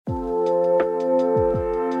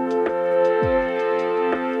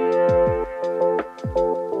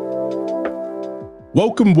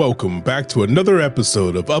Welcome back to another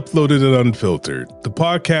episode of Uploaded and Unfiltered, the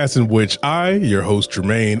podcast in which I, your host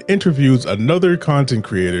Jermaine, interviews another content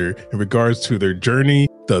creator in regards to their journey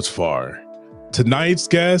thus far. Tonight's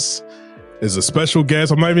guest is a special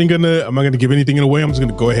guest. I'm not gonna give anything away. I'm just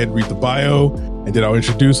gonna go ahead and read the bio, and then I'll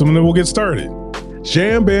introduce him, and then we'll get started.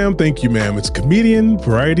 Sham Bam, thank you, ma'am. It's a comedian,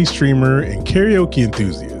 variety streamer, and karaoke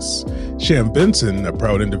enthusiast. Sham Benson, a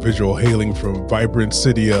proud individual hailing from vibrant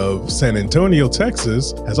city of San Antonio,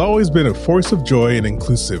 Texas, has always been a force of joy and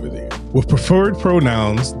inclusivity. With preferred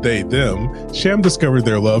pronouns, they, them, Sham discovered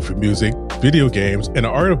their love for music, video games, and the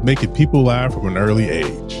art of making people laugh from an early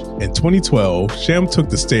age. In 2012, Sham took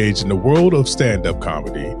the stage in the world of stand-up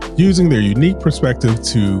comedy, using their unique perspective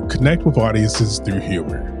to connect with audiences through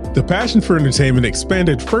humor. The passion for entertainment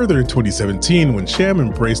expanded further in 2017 when Sham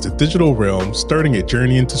embraced the digital realm, starting a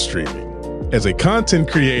journey into streaming. As a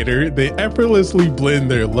content creator, they effortlessly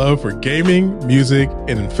blend their love for gaming, music,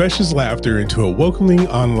 and infectious laughter into a welcoming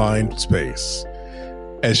online space.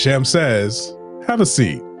 As Sham says, have a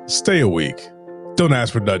seat, stay a week, don't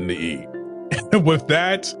ask for nothing to eat. And with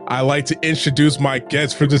that, I'd like to introduce my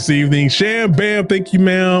guest for this evening, Sham Bam. Thank you,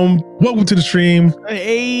 ma'am. Welcome to the stream.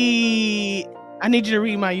 Hey, I need you to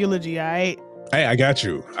read my eulogy, all right? Hey, I got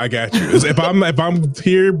you. If I'm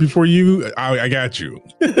here before you, I got you.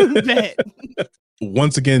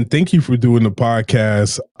 Once again, thank you for doing the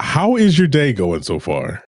podcast. How is your day going so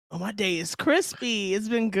far? Oh, my day is crispy. It's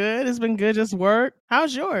been good. Just work.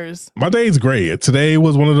 How's yours? My day is great. Today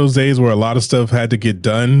was one of those days where a lot of stuff had to get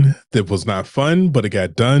done that was not fun, but it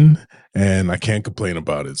got done, and I can't complain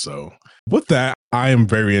about it. So with that, I am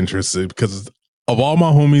very interested because of all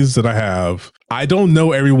my homies that I have, I don't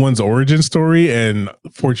know everyone's origin story. And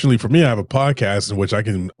fortunately for me, I have a podcast in which I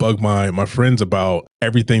can bug my friends about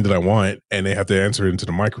everything that I want, and they have to answer into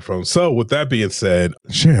the microphone. So with that being said,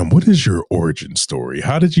 Sham, what is your origin story?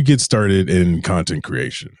 How did you get started in content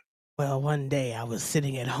creation? Well, one day I was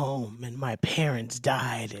sitting at home and my parents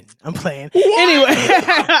died, and I'm playing. What? Anyway.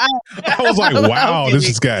 I was like, wow, this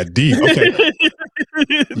just got deep. Okay.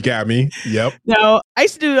 You got me. Yep. No, I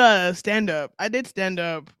used to do stand-up. I did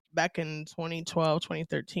stand-up back in 2012,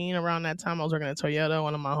 2013. Around that time, I was working at Toyota.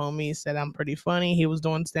 One of my homies said I'm pretty funny. He was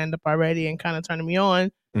doing stand-up already and kind of turning me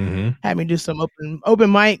on. Mm-hmm. Had me do some open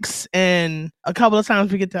mics, and a couple of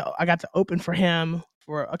times I got to open for him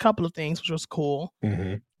for a couple of things, which was cool.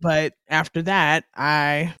 Mm-hmm. But after that,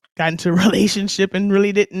 I got into a relationship and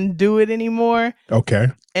really didn't do it anymore. Okay.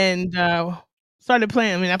 And started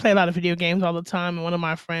playing. I mean, I play a lot of video games all the time. And one of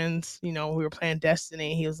my friends, we were playing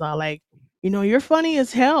Destiny. He was all like, you're funny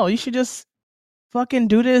as hell. You should just fucking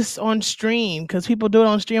do this on stream because people do it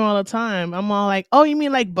on stream all the time. I'm all like, oh, you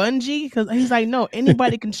mean like Bungie? Because he's like, no,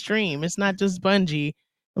 anybody can stream. It's not just Bungie.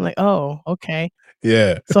 I'm like, oh, okay.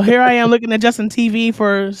 Yeah. So here I am looking at Justin TV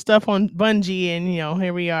for stuff on Bungie, and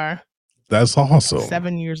here we are. That's awesome.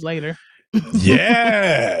 7 years later.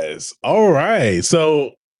 Yes. All right.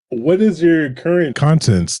 So what is your current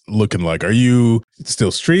content looking like? Are you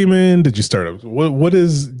still streaming? Did you start up? What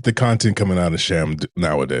is the content coming out of Sham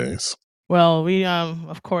nowadays? Well, we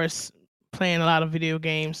of course playing a lot of video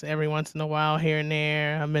games every once in a while here and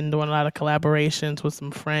there. I've been doing a lot of collaborations with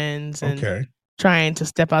some friends and trying to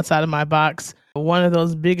step outside of my box. One of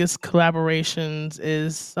those biggest collaborations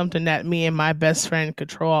is something that me and my best friend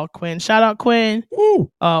Control Quinn. Shout out Quinn. Woo.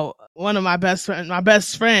 One of my best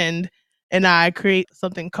friend and I create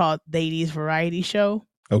something called Ladies Variety Show.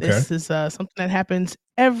 Okay. This is something that happens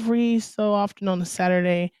every so often on a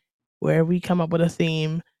Saturday where we come up with a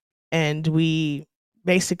theme and we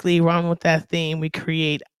basically run with that theme. We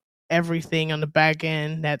create everything on the back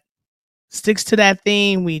end that sticks to that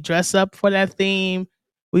theme. We dress up for that theme.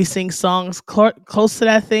 We sing songs close to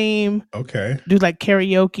that theme. Okay. Do like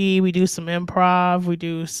karaoke. We do some improv. We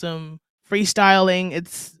do some freestyling.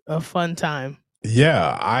 It's a fun time.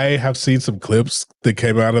 Yeah, I have seen some clips that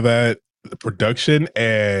came out of that production,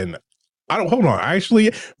 and hold on.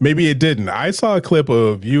 Actually, maybe it didn't. I saw a clip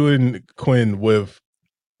of you and Quinn with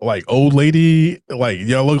like old lady, like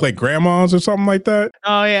y'all look like grandmas or something like that.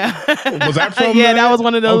 Oh yeah. Was that from yeah, that was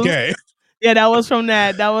one of those. Okay. Yeah, that was from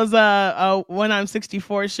that. That was a When I'm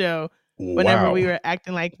 64 show. Whenever we were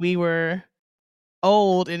acting like we were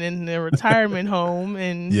old and in the retirement home,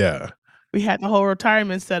 and we had the whole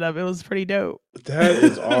retirement set up. It was pretty dope. That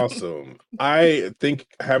is awesome. I think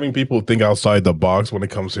having people think outside the box when it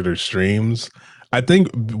comes to their streams, I think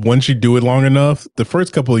once you do it long enough, the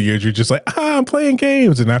first couple of years, you're just like, I'm playing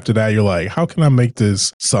games. And after that, you're like, how can I make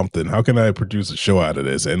this something? How can I produce a show out of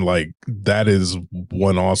this? And like, that is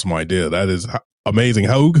one awesome idea. That is amazing.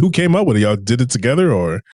 Who came up with it? Y'all did it together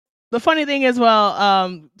or? The funny thing is,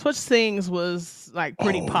 Twitch Sings was like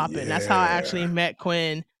pretty popping. That's how I actually met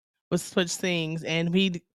Quinn, was Twitch Sings, and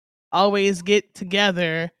we'd always get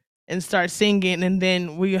together and start singing, and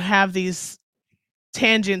then we have these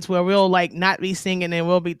tangents where we'll like not be singing and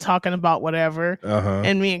we'll be talking about whatever.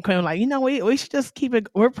 And me and Quinn were like, we should just keep it.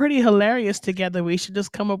 We're pretty hilarious together. We should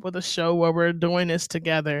just come up with a show where we're doing this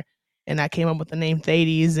together. And I came up with the name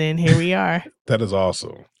Thades, and here we are. That is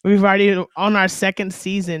awesome. We've already on our second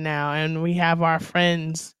season now, and we have our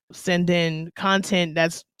friends send in content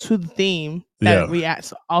that's to the theme that we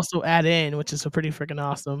also add in, which is pretty freaking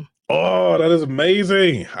awesome. Oh, that is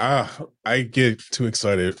amazing. I get too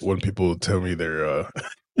excited when people tell me their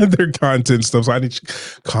content stuff, so I need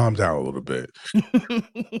to calm down a little bit.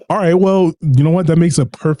 All right, well, you know what? That makes a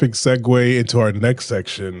perfect segue into our next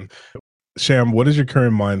section. Sham, what is your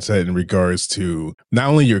current mindset in regards to not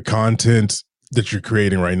only your content that you're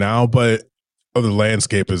creating right now, but of the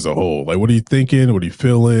landscape as a whole? Like, what are you thinking? What are you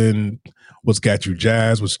feeling? What's got you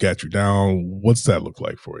jazzed? What's got you down? What's that look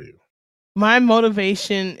like for you? My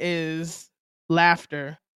motivation is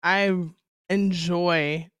laughter. I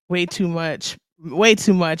enjoy way too much.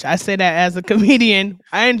 I say that as a comedian.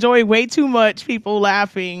 I enjoy way too much people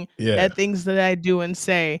laughing at things that I do and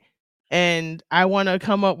say. And I want to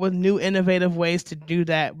come up with new innovative ways to do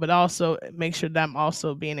that, but also make sure that I'm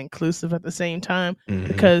also being inclusive at the same time,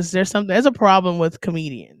 because there's a problem with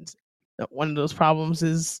comedians. One of those problems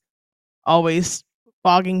is always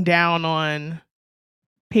bogging down on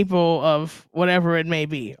people of whatever it may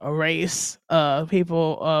be, a race,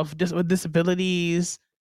 people with disabilities.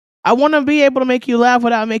 I want to be able to make you laugh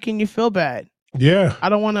without making you feel bad. Yeah. I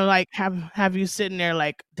don't want to like have you sitting there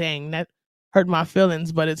like, dang, that hurt my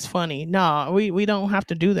feelings, but it's funny. No, we don't have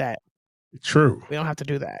to do that. True. We don't have to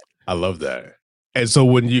do that. I love that. And so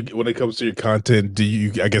when it comes to your content,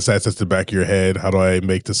 I guess that's at the back of your head, how do I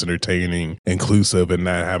make this entertaining, inclusive, and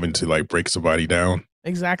not having to like break somebody down?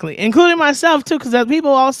 Exactly. Including myself too, because people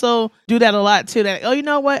also do that a lot too. That, oh, you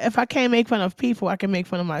know what? If I can't make fun of people, I can make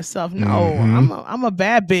fun of myself. No, I'm a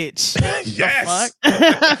bad bitch. Yes.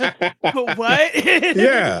 What?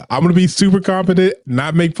 Yeah. I'm gonna be super confident,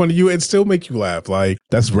 not make fun of you, and still make you laugh. Like,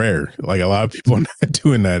 that's rare. Like, a lot of people are not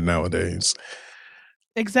doing that nowadays.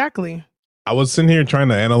 Exactly. I was sitting here trying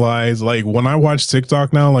to analyze, like, when I watch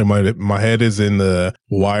TikTok now, like my head is in the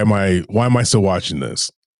why am I still watching this?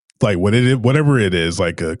 Like whatever it is,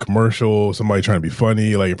 like a commercial, somebody trying to be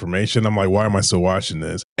funny, like information. I'm like, why am I still watching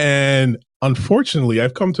this? And unfortunately,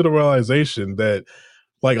 I've come to the realization that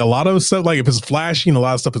like a lot of stuff, like if it's flashing, a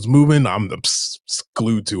lot of stuff is moving, I'm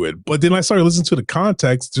glued to it. But then I started listening to the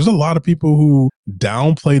context. There's a lot of people who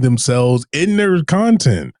downplay themselves in their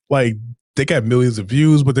content. Like, they got millions of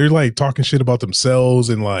views, but they're like talking shit about themselves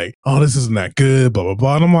and like, oh, this isn't that good, blah, blah,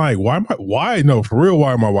 blah. And I'm like, why? No, for real,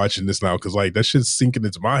 why am I watching this now? Because like that shit's sinking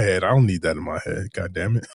into my head. I don't need that in my head. God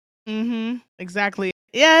damn it. Exactly.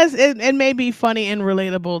 Yes, it may be funny and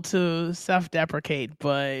relatable to self-deprecate,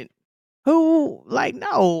 but who, like,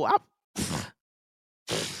 no.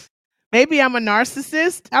 Maybe I'm a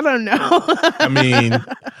narcissist. I don't know. I mean,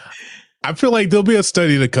 I feel like there'll be a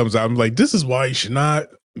study that comes out. I'm like, this is why you should not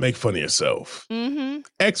make fun of yourself.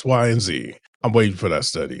 X, Y, and Z. I'm waiting for that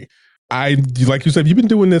study. Like you said, you've been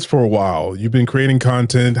doing this for a while. You've been creating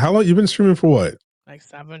content. How long? You've been streaming for what? Like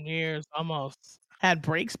 7 years almost. Had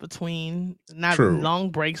breaks between, not long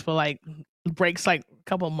breaks, but like breaks like a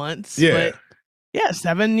couple months. Yeah. But yeah,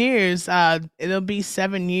 7 years. It'll be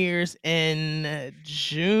 7 years in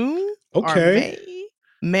June or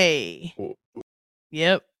May.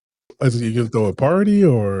 Yep. Is you gonna throw a party,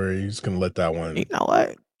 or are you just gonna let that one? You know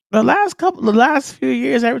what? The last few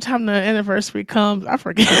years, every time the anniversary comes, I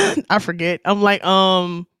forget. I'm like,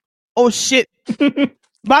 oh shit.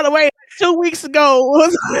 By the way, 2 weeks ago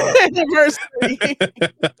was anniversary.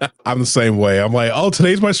 I'm the same way. I'm like, oh,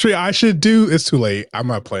 today's my stream. I should do. It's too late. I'm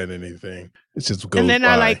not planning anything. It's just goes. And then by.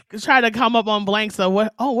 I like try to come up on blanks of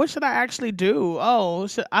what should I actually do? Oh,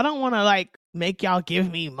 I don't want to like make y'all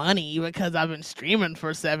give me money because I've been streaming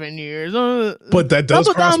for 7 years. But that does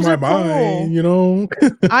cross my mind, you know.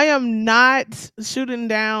 I am not shooting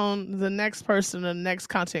down the next person, the next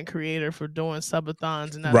content creator for doing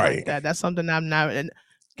subathons and nothing like that. That's something I'm not. And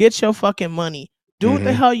get your fucking money. Do what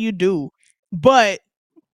the hell you do. But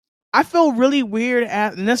I feel really weird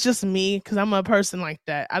and that's just me because I'm a person like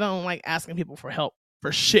that. I don't like asking people for help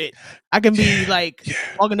for shit. I can be like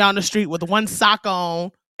walking down the street with one sock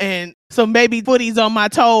on and some baby footies on my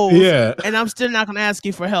toes. Yeah. And I'm still not gonna ask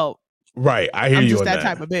you for help. Right. I hear I'm you. just on that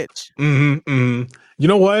type of bitch. You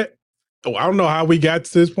know what? Oh, I don't know how we got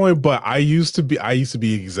to this point, but I used to be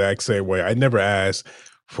the exact same way. I never asked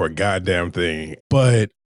for a goddamn thing, but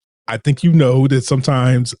I think you know that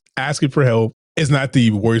sometimes asking for help is not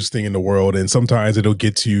the worst thing in the world. And sometimes it'll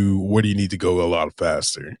get you where do you need to go a lot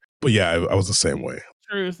faster. But yeah, I was the same way.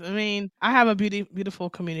 Truth. I mean, I have a beautiful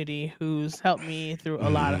community who's helped me through a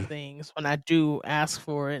lot of things when I do ask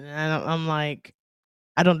for it. And I'm like,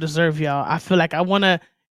 I don't deserve y'all. I feel like I want to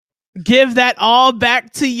give that all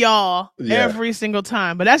back to y'all every single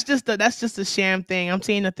time. But that's just a sham thing. I'm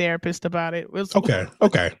seeing a therapist about it. Okay,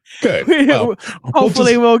 good.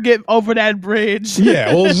 Hopefully we'll get over that bridge.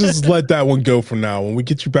 Yeah, we'll just let that one go for now. When we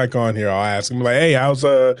get you back on here, I'll ask him like, hey, how's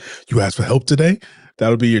you asked for help today?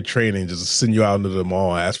 That'll be your training. Just send you out into the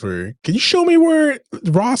mall, ask for, can you show me where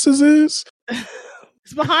Ross's is?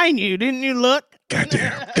 It's behind you. Didn't you look?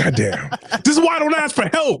 Goddamn. This is why I don't ask for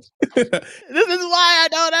help. This is why I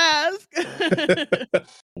don't ask.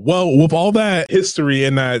 Well, with all that history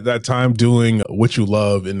and that time doing what you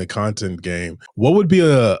love in the content game, what would be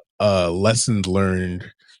a lesson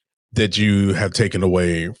learned that you have taken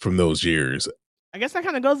away from those years? I guess that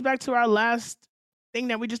kind of goes back to our last thing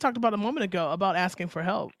that we just talked about a moment ago about asking for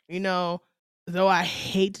help. You know, though I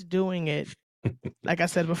hate doing it, like I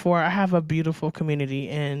said before, I have a beautiful community,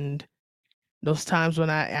 and those times when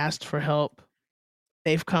I asked for help,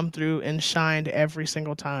 they've come through and shined every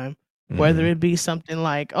single time. Whether it be something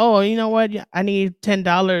like, oh, you know what? I need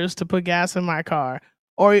 $10 to put gas in my car.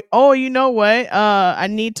 Or, oh, you know what? I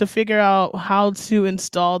need to figure out how to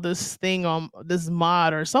install this thing on this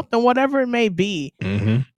mod or something, whatever it may be.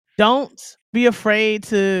 Don't be afraid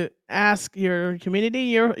to ask your community,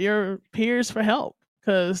 your peers for help,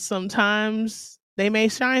 because sometimes they may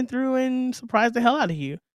shine through and surprise the hell out of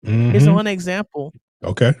you. Here's one example.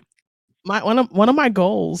 Okay. One of my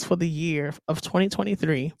goals for the year of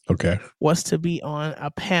 2023 was to be on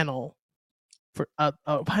a panel for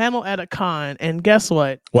a panel at a con, and guess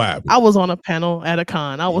what? Wow. I was on a panel at a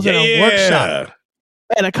con. I was in a workshop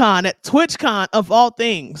at a con, at TwitchCon of all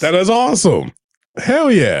things. That is awesome.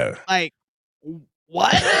 Hell yeah. Like,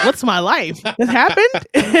 what? What's my life? This happened?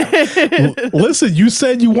 Listen, you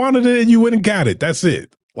said you wanted it and you went and got it. That's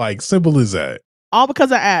it. Like, simple as that. All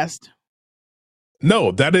because I asked.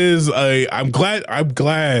 No, that is I'm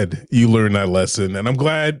glad you learned that lesson, and I'm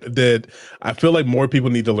glad that I feel like more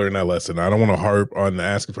people need to learn that lesson. I don't want to harp on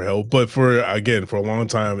asking for help, but for a long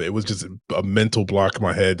time, it was just a mental block in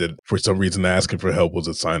my head that for some reason asking for help was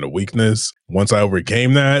a sign of weakness. Once I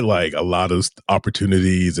overcame that, like a lot of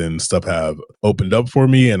opportunities and stuff have opened up for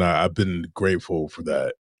me, and I've been grateful for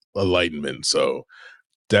that enlightenment. So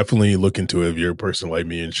definitely look into it if you're a person like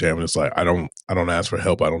me and Sham. It's like I don't ask for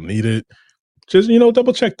help. I don't need it. Just,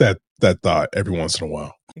 double check that thought every once in a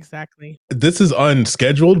while. Exactly. This is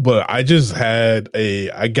unscheduled, but I just had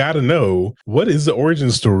I gotta know, what is the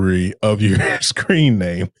origin story of your screen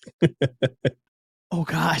name? Oh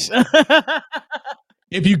gosh.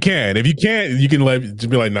 If you can't, you can just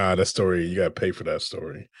be like, nah, that story, you gotta pay for that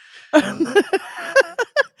story.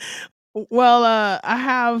 Well, I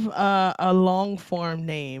have a long form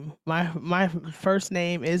name. My first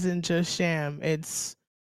name isn't just Sham. It's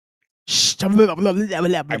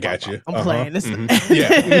I got you. I'm playing this.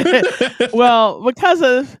 Yeah. Well, because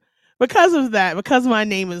of that, because my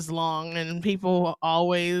name is long, and people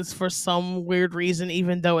always, for some weird reason,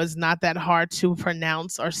 even though it's not that hard to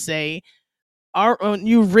pronounce or say, when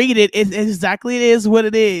you read it, it is what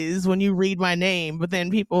it is when you read my name. But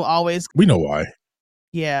then people always, we know why.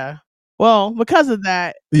 Yeah. Well, because of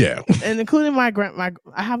that, yeah, and including I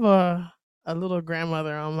have a little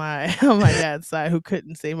grandmother on my dad's side who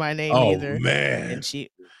couldn't say my name either. Oh man. And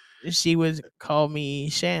she would call me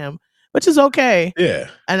Sham, which is okay. Yeah.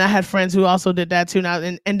 And I had friends who also did that too. Now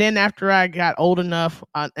and then after I got old enough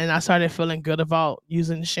and I started feeling good about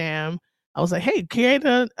using Sham, I was like, hey, create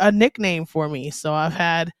a nickname for me. So I've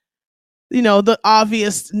had, the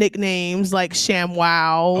obvious nicknames like Sham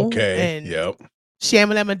Wow. Okay. And yep.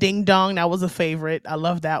 Shamalama Ding Dong, that was a favorite. I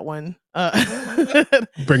love that one.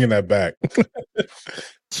 Bringing that back.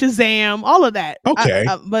 Shazam, all of that. Okay.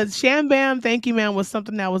 But Sham Bam, Thank You Man was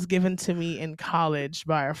something that was given to me in college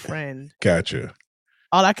by a friend. Gotcha.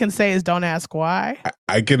 All I can say is don't ask why.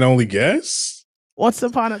 I can only guess. Once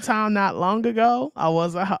upon a time, not long ago, I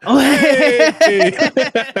was a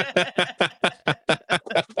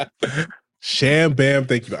Sham Bam,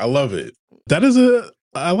 Thank You. I love it.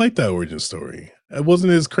 I like that origin story. It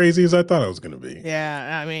wasn't as crazy as I thought it was going to be.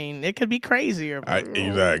 Yeah, I mean, it could be crazier.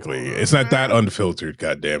 Exactly. It's not that unfiltered,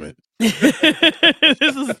 God damn it.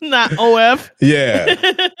 This is not OF. Yeah,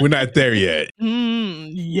 we're not there yet.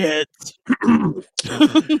 Yet.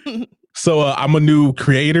 So I'm a new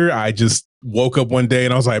creator. I just woke up one day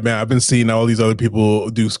and I was like, man, I've been seeing all these other people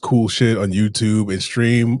do cool shit on YouTube and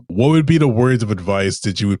stream. What would be the words of advice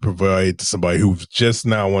that you would provide to somebody who's just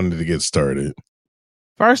now wanted to get started?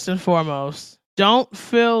 First and foremost, don't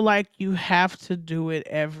feel like you have to do it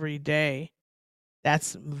every day.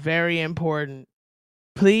 That's very important.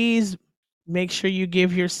 Please make sure you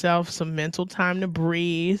give yourself some mental time to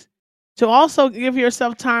breathe, to also give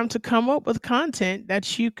yourself time to come up with content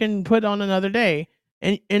that you can put on another day.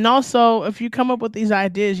 And also, if you come up with these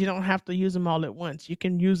ideas, you don't have to use them all at once. You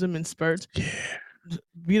can use them in spurts. Yeah.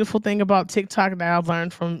 Beautiful thing about TikTok that I've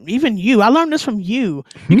learned from even you. I learned this from you.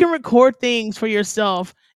 You can record things for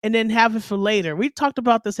yourself and then have it for later. We talked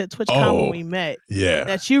about this at TwitchCon when we met. Yeah.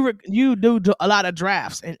 That you do a lot of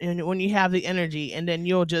drafts and when you have the energy, and then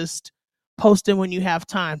you'll just post it when you have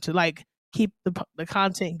time to like keep the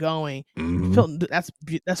content going.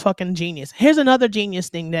 That's fucking genius. Here's another genius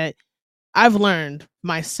thing that I've learned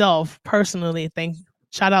myself personally.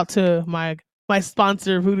 Shout out to my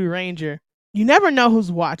sponsor, Voodoo Ranger. You never know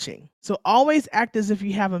who's watching. So always act as if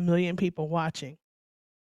you have 1 million people watching.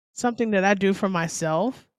 Something that I do for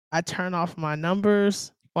myself, I turn off my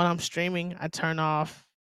numbers when I'm streaming. I turn off.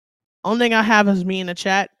 Only thing I have is me in the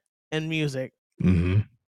chat and music. I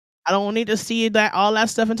don't need to see all that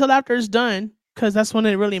stuff until after it's done, because that's when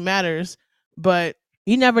it really matters. But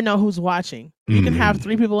you never know who's watching. You can have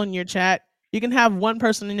 3 people in your chat. You can have one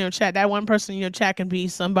person in your chat. That one person in your chat can be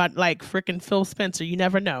somebody like freaking Phil Spencer. You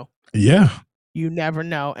never know. Yeah. You never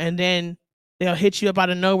know. And then they'll hit you up out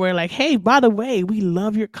of nowhere like, hey, by the way, we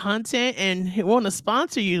love your content and want to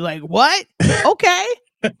sponsor you. Like, what? Okay.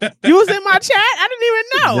 You was in my chat? I didn't even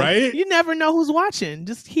know. Right? You never know who's watching.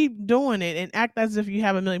 Just keep doing it and act as if you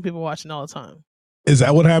have 1 million people watching all the time. Is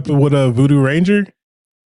that what happened with Voodoo Ranger?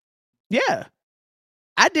 Yeah.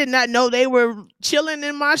 I did not know they were chilling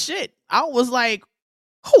in my shit. I was like,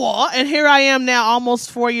 what? And here I am now,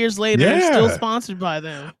 almost 4 years later, still sponsored by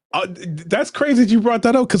them. That's crazy that you brought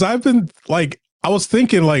that up, because I've been like, I was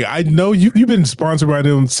thinking like, I know you've been sponsored by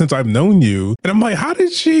them since I've known you, and I'm like, how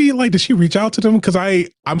did she reach out to them? Because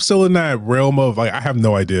I'm still in that realm of like, I have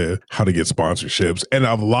no idea how to get sponsorships, and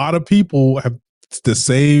a lot of people have the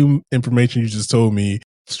same information you just told me.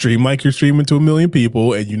 Stream like you're streaming to 1 million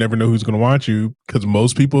people, and you never know who's going to watch you, because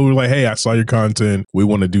most people are like, hey, I saw your content, we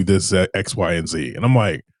want to do this at X, Y, and Z. And I'm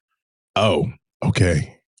like, oh,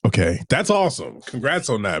 okay, that's awesome. Congrats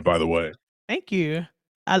on that, by the way. Thank you.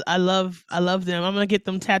 I love them. I'm gonna get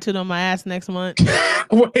them tattooed on my ass next month.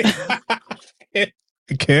 Wait,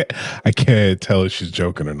 I can't tell if she's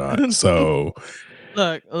joking or not. So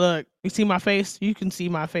look, you see my face? You can see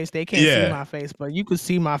my face. They can't see my face, but you can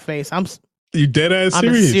see my face. You dead ass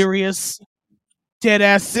serious? I'm serious. Dead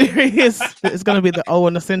ass serious. It's gonna be the O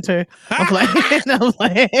in the center. I'm playing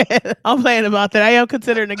about that. I am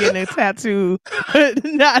considering getting a tattoo,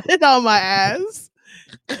 not on my ass.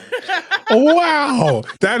 Wow,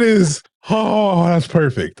 that's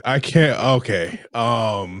perfect. I can't. Okay.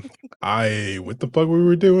 What the fuck we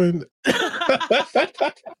were doing?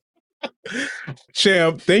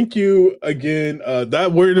 Sham, thank you again.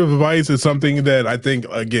 That word of advice is something that I think,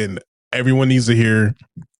 again, everyone needs to hear.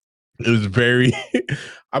 It was very,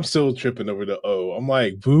 I'm still tripping over the O. I'm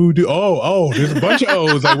like, voodoo. Oh, there's a bunch of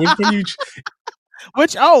O's. Like, which one you?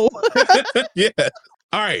 Which O? Yeah.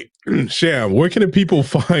 All right, Sham, where can the people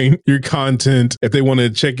find your content if they want to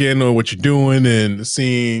check in on what you're doing and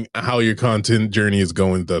seeing how your content journey is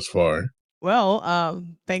going thus far? Well,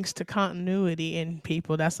 thanks to continuity in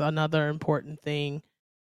people, that's another important thing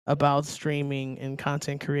about streaming and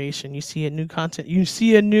content creation. You see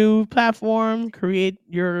a new platform, create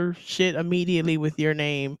your shit immediately with your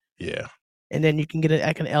name. Yeah. And then you can get it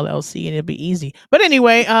like an LLC and it'll be easy. But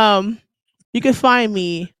anyway, you can find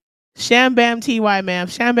me, Shambamtymaam,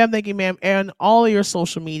 Shambam, thank you, ma'am, and all of your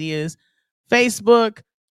social medias, Facebook,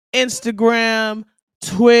 Instagram,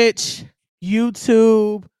 Twitch,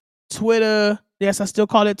 YouTube, Twitter. Yes, I still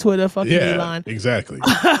call it Twitter. Fucking Elon. Exactly.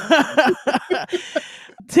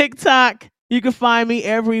 TikTok. You can find me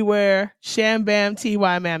everywhere.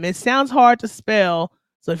 Shambamtymaam. It sounds hard to spell,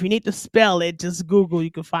 so if you need to spell it, just Google. You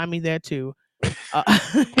can find me there too.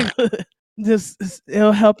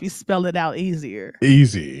 It'll help you spell it out easier.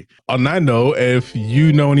 Easy. On that note, if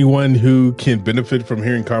you know anyone who can benefit from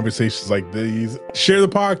hearing conversations like these, share the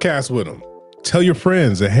podcast with them. Tell your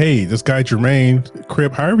friends that, hey, this guy Jermaine,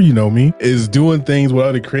 Crip, however you know me, is doing things with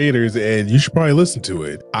other creators, and you should probably listen to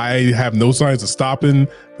it. I have no signs of stopping.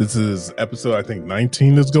 This is episode, I think,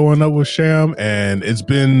 19 that's going up with Sham, and it's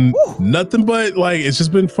been nothing but, like, it's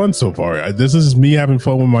just been fun so far. This is me having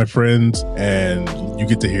fun with my friends, and you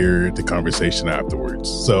get to hear the conversation afterwards.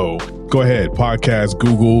 So go ahead, podcast,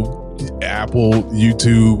 Google, Apple,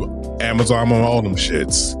 YouTube, Amazon, all them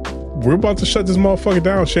shits. We're about to shut this motherfucker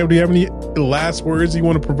down. Sham, do you have any last words you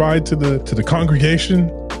want to provide to the congregation?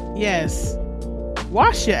 Yes.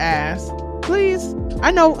 Wash your ass, please.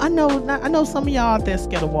 I know some of y'all out there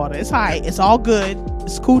scared of water. It's all right. It's all good.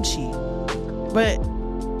 It's coochie. But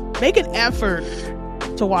make an effort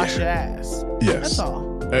to wash your ass. Yes. That's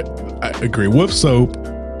all. I agree. With soap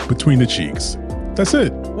between the cheeks. That's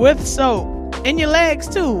it. With soap. In your legs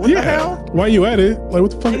too. What the hell? Why you at it? Like,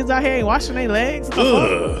 what the fuck? Niggas out here ain't washing their legs.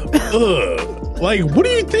 Ugh. Like, what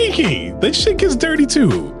are you thinking? That shit gets dirty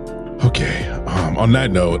too. Okay. On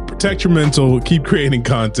that note, protect your mental, keep creating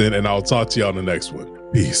content, and I'll talk to you on the next one.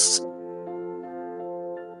 Peace.